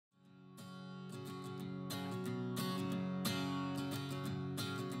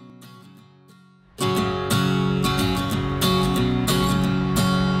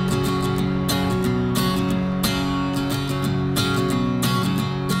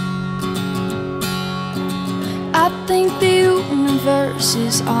I think the universe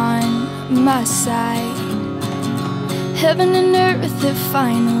is on my side. Heaven and earth have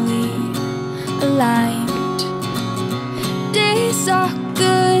finally aligned. Days are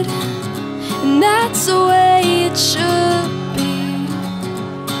good, and that's the way it should be.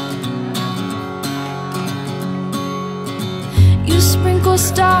 You sprinkle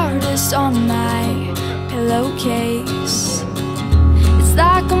stardust on my pillowcase. It's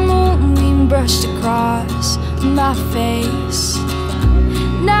like a moonbeam brushed across my face.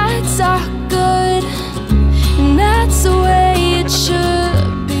 Nights are good, and that's the way it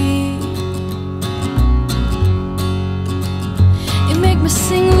should be. You make me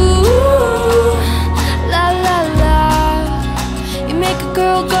sing ooh, la la la. You make a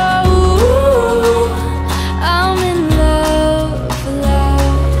girl go ooh, I'm in love,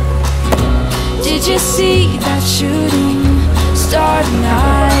 love. Did you see that shooting star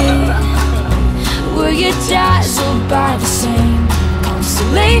tonight? Were you dazzled by the same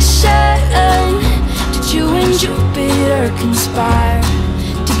constellation? Did you and Jupiter conspire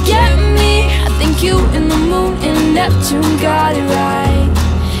to get me? I think you and the moon and Neptune got it right.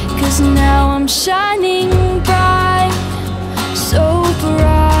 'Cause now I'm shining bright, so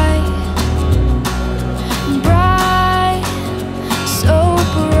bright, bright, so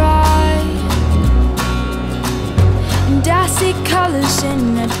bright. And I see colors in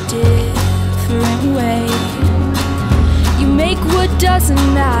a different way. You make what doesn't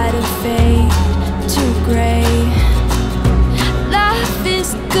matter fade to gray. Life is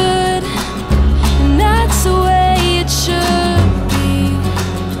good, and that's the way it should be.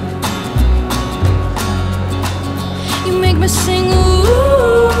 You make me sing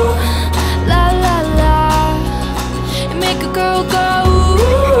ooh, la la la. You make a girl go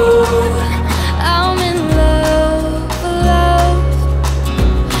ooh, I'm in love, love.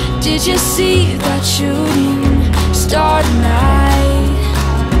 Did you see that shooting star tonight?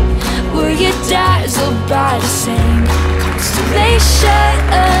 Were you dazzled by the same constellation?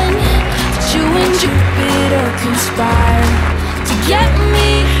 Did you and Jupiter conspire to get me?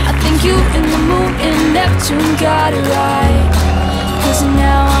 I think you and the moon and Neptune got it right. 'Cause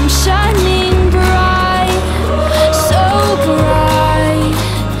now I'm shining bright, so bright.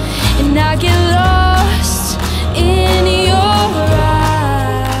 And I get lost in your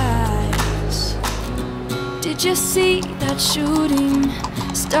eyes. Did you see that shooting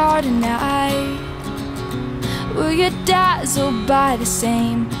star tonight? Were you dazzled by the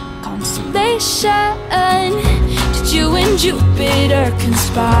same constellation? Did you and Jupiter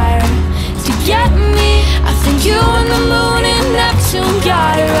conspire to get me? I think you and the moon and Neptune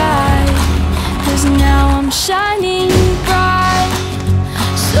got it right. 'Cause now I'm shining